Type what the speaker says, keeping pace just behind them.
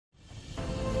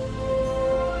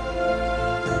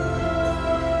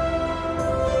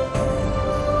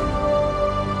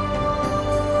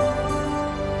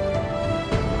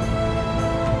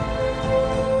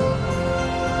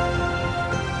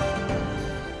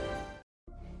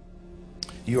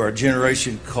You are a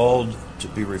generation called to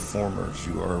be reformers.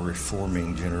 You are a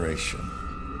reforming generation.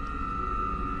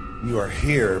 You are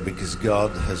here because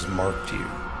God has marked you.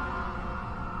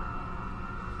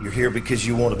 You're here because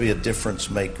you want to be a difference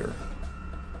maker.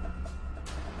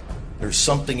 There's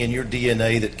something in your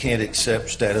DNA that can't accept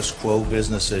status quo,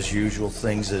 business as usual,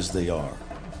 things as they are.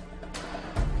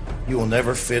 You will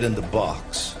never fit in the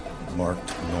box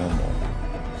marked normal.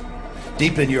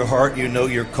 Deep in your heart, you know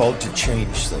you're called to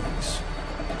change things,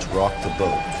 to rock the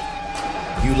boat.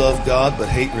 You love God but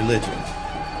hate religion.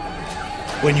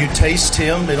 When you taste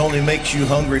Him, it only makes you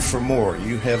hungry for more.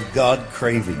 You have God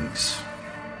cravings.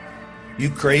 You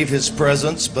crave His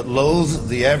presence but loathe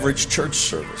the average church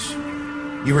service.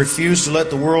 You refuse to let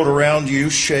the world around you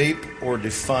shape or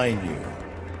define you.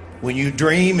 When you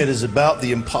dream, it is about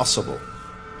the impossible.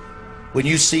 When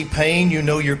you see pain, you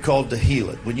know you're called to heal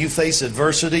it. When you face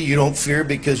adversity, you don't fear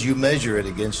because you measure it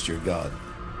against your God.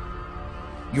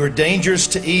 You are dangerous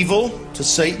to evil, to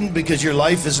Satan, because your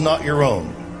life is not your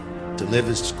own. To live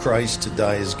is Christ, to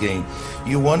die is gain.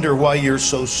 You wonder why you're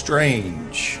so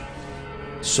strange,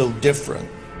 so different.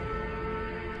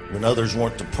 When others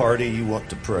want to party, you want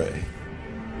to pray.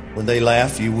 When they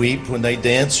laugh, you weep. When they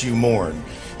dance, you mourn.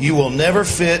 You will never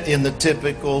fit in the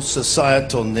typical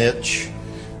societal niche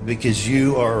because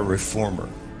you are a reformer.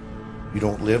 You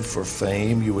don't live for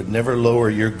fame. You would never lower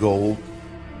your goal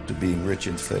to being rich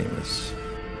and famous.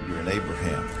 You're an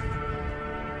Abraham,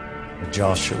 a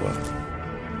Joshua,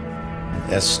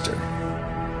 an Esther,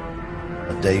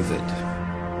 a David,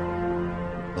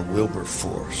 a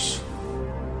Wilberforce,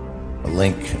 a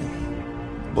Lincoln.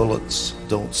 Bullets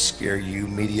don't scare you.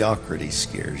 Mediocrity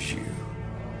scares you.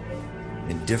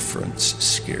 Indifference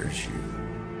scares you.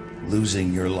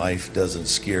 Losing your life doesn't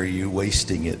scare you.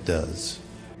 Wasting it does.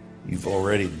 You've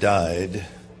already died,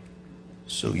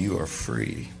 so you are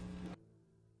free.